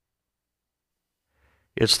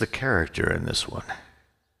It's the character in this one.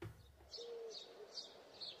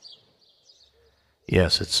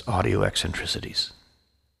 Yes, it's audio eccentricities.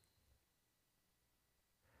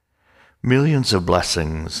 Millions of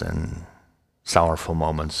blessings and sorrowful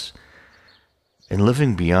moments in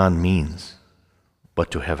living beyond means,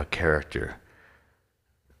 but to have a character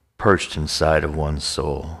perched inside of one's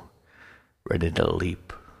soul, ready to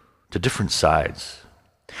leap to different sides,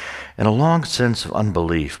 and a long sense of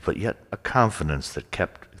unbelief, but yet a confidence that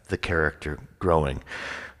kept the character growing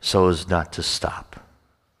so as not to stop.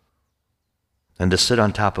 And to sit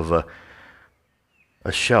on top of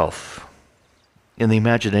a shelf, in the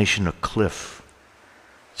imagination a cliff,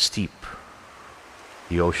 steep,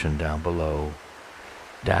 the ocean down below,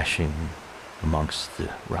 dashing amongst the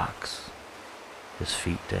rocks, his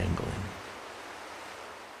feet dangling.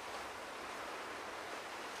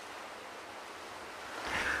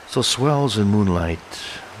 So swells and moonlight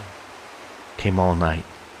came all night.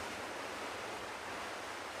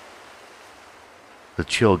 The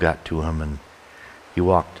chill got to him, and he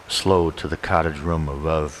walked slow to the cottage room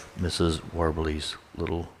above Mrs. Warbley's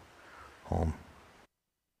little home.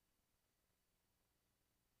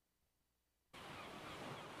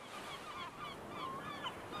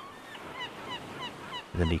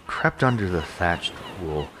 Then he crept under the thatched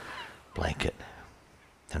wool blanket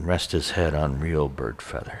and rested his head on real bird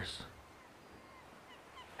feathers.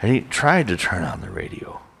 And he tried to turn on the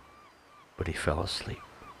radio, but he fell asleep.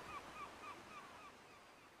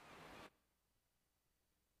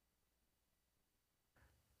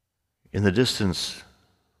 In the distance,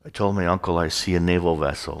 I told my uncle I see a naval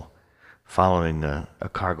vessel following a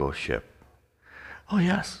cargo ship. Oh,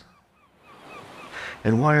 yes.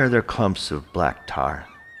 And why are there clumps of black tar?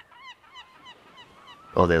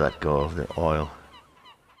 Oh, they let go of the oil.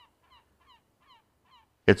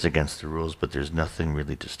 It's against the rules, but there's nothing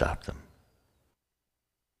really to stop them.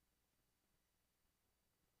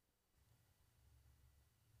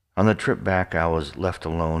 On the trip back, I was left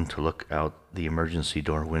alone to look out the emergency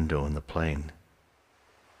door window in the plane.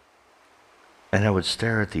 And I would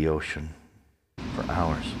stare at the ocean for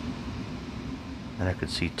hours. And I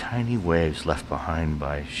could see tiny waves left behind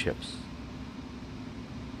by ships.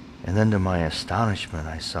 And then to my astonishment,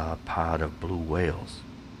 I saw a pod of blue whales.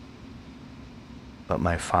 But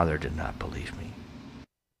my father did not believe me.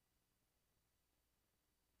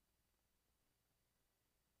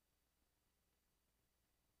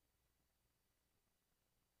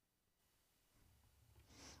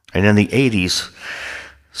 And in the 80s,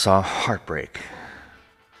 saw heartbreak.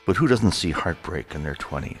 But who doesn't see heartbreak in their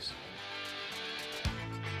 20s?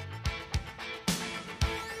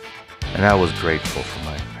 And I was grateful for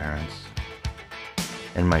my parents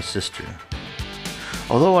and my sister.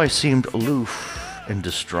 Although I seemed aloof and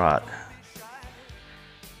distraught,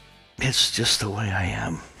 it's just the way I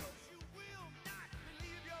am.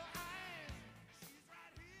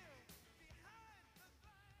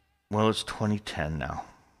 Well, it's 2010 now.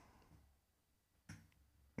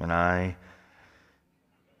 And I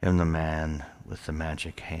am the man with the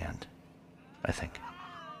magic hand, I think.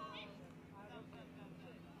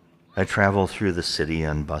 I travel through the city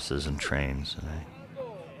on buses and trains, and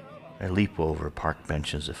I leap over park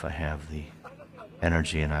benches if I have the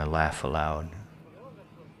energy, and I laugh aloud.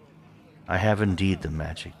 I have indeed the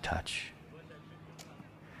magic touch.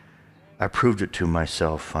 I proved it to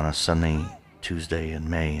myself on a sunny Tuesday in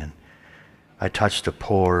May, and I touched a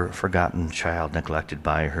poor, forgotten child neglected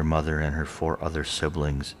by her mother and her 4 other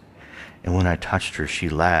siblings. And when I touched her, she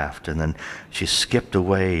laughed, and then she skipped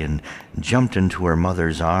away and jumped into her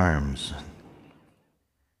mother's arms.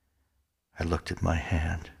 I looked at my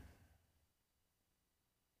hand.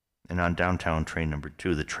 And on downtown train number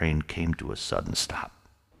 2, the train came to a sudden stop.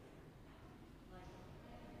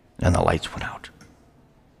 And the lights went out.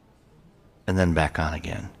 And then back on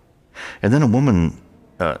again. And then a woman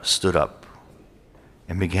stood up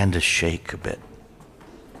and began to shake a bit.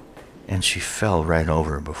 And she fell right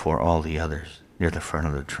over before all the others near the front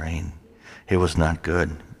of the train. It was not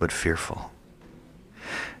good, but fearful.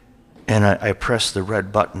 And I pressed the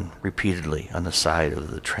red button repeatedly on the side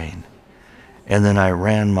of the train. And then I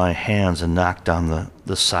ran my hands and knocked on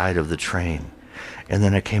the side of the train. And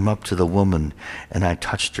then I came up to the woman and I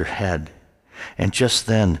touched her head. And just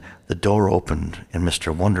then the door opened and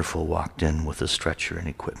Mr. Wonderful walked in with a stretcher and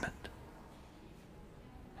equipment.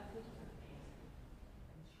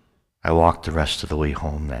 I walked the rest of the way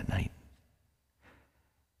home that night.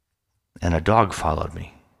 And a dog followed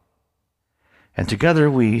me. And together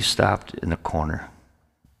we stopped in a corner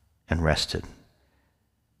and rested.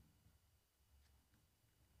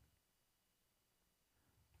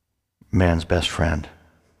 Man's best friend.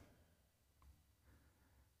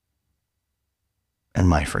 and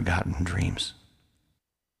my forgotten dreams.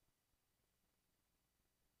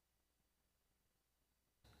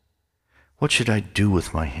 What should I do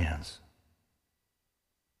with my hands?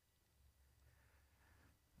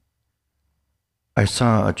 I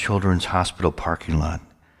saw a children's hospital parking lot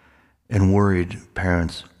and worried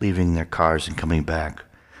parents leaving their cars and coming back,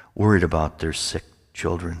 worried about their sick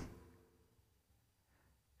children.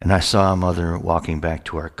 And I saw a mother walking back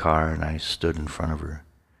to our car, and I stood in front of her.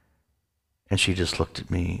 And she just looked at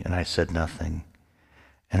me, and I said nothing.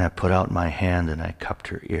 And I put out my hand and I cupped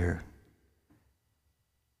her ear.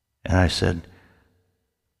 And I said,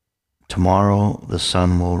 "Tomorrow the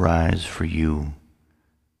sun will rise for you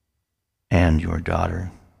and your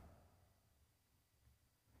daughter."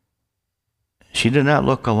 She did not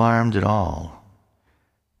look alarmed at all,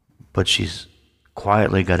 but she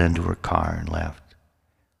quietly got into her car and left.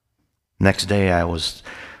 Next day I was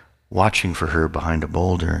watching for her behind a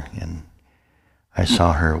boulder, and I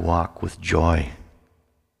saw her walk with joy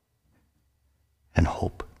and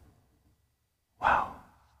hope. Wow.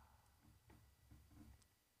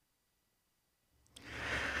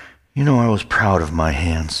 You know, I was proud of my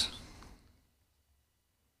hands.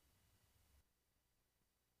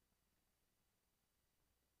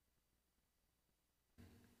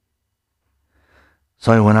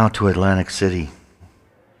 So I went out to Atlantic City,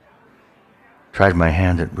 tried my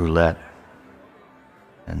hand at roulette,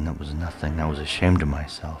 and it was nothing. I was ashamed of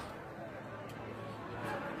myself.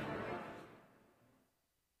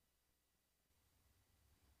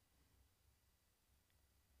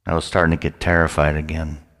 I was starting to get terrified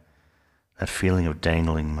again, that feeling of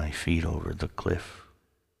dangling my feet over the cliff.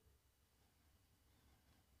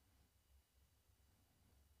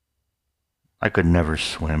 I could never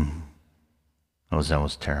swim, as I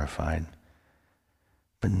was terrified.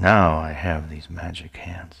 But now I have these magic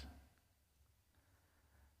hands.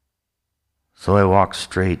 So I walked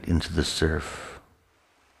straight into the surf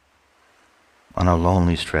on a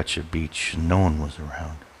lonely stretch of beach, and no one was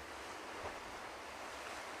around.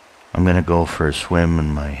 I'm going to go for a swim,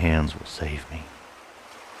 and my hands will save me.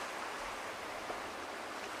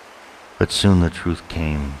 But soon the truth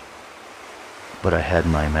came. But I had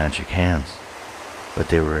my magic hands, but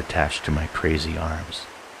they were attached to my crazy arms,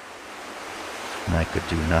 and I could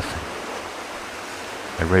do nothing.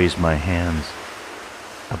 I raised my hands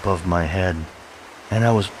above my head, and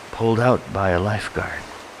I was pulled out by a lifeguard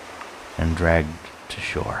and dragged to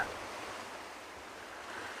shore.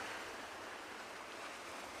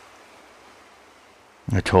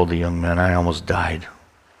 I told the young man I almost died,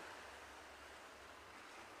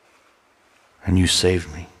 and you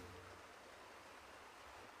saved me.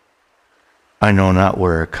 I know not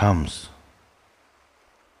where it comes,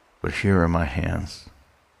 but here are my hands.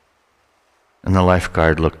 And the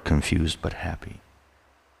lifeguard looked confused but happy.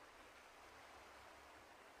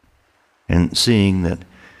 And seeing that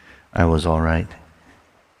I was all right,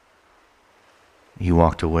 he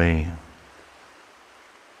walked away.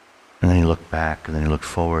 And then he looked back, and then he looked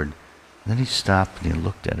forward. And then he stopped and he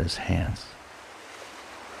looked at his hands.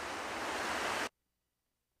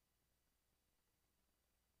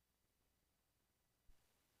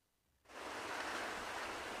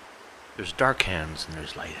 There's dark hands and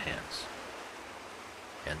there's light hands.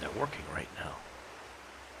 And they're working right now.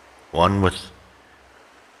 One with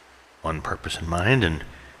one purpose in mind, and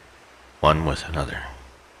one with another.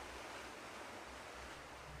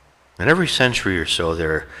 In every century or so,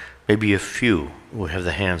 there may be a few who have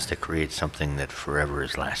the hands to create something that forever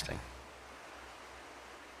is lasting.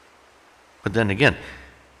 But then again,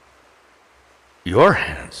 your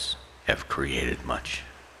hands have created much.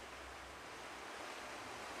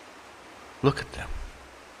 Look at them.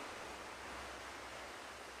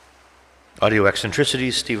 Audio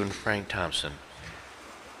Eccentricities, Stephen Frank Thompson.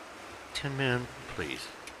 10 men, please.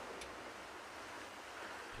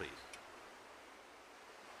 Please.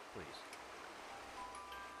 Please.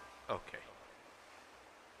 Okay.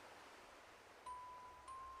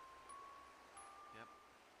 Yep.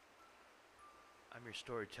 I'm your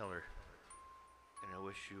storyteller, and I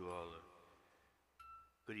wish you all a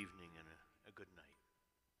good evening and a good night.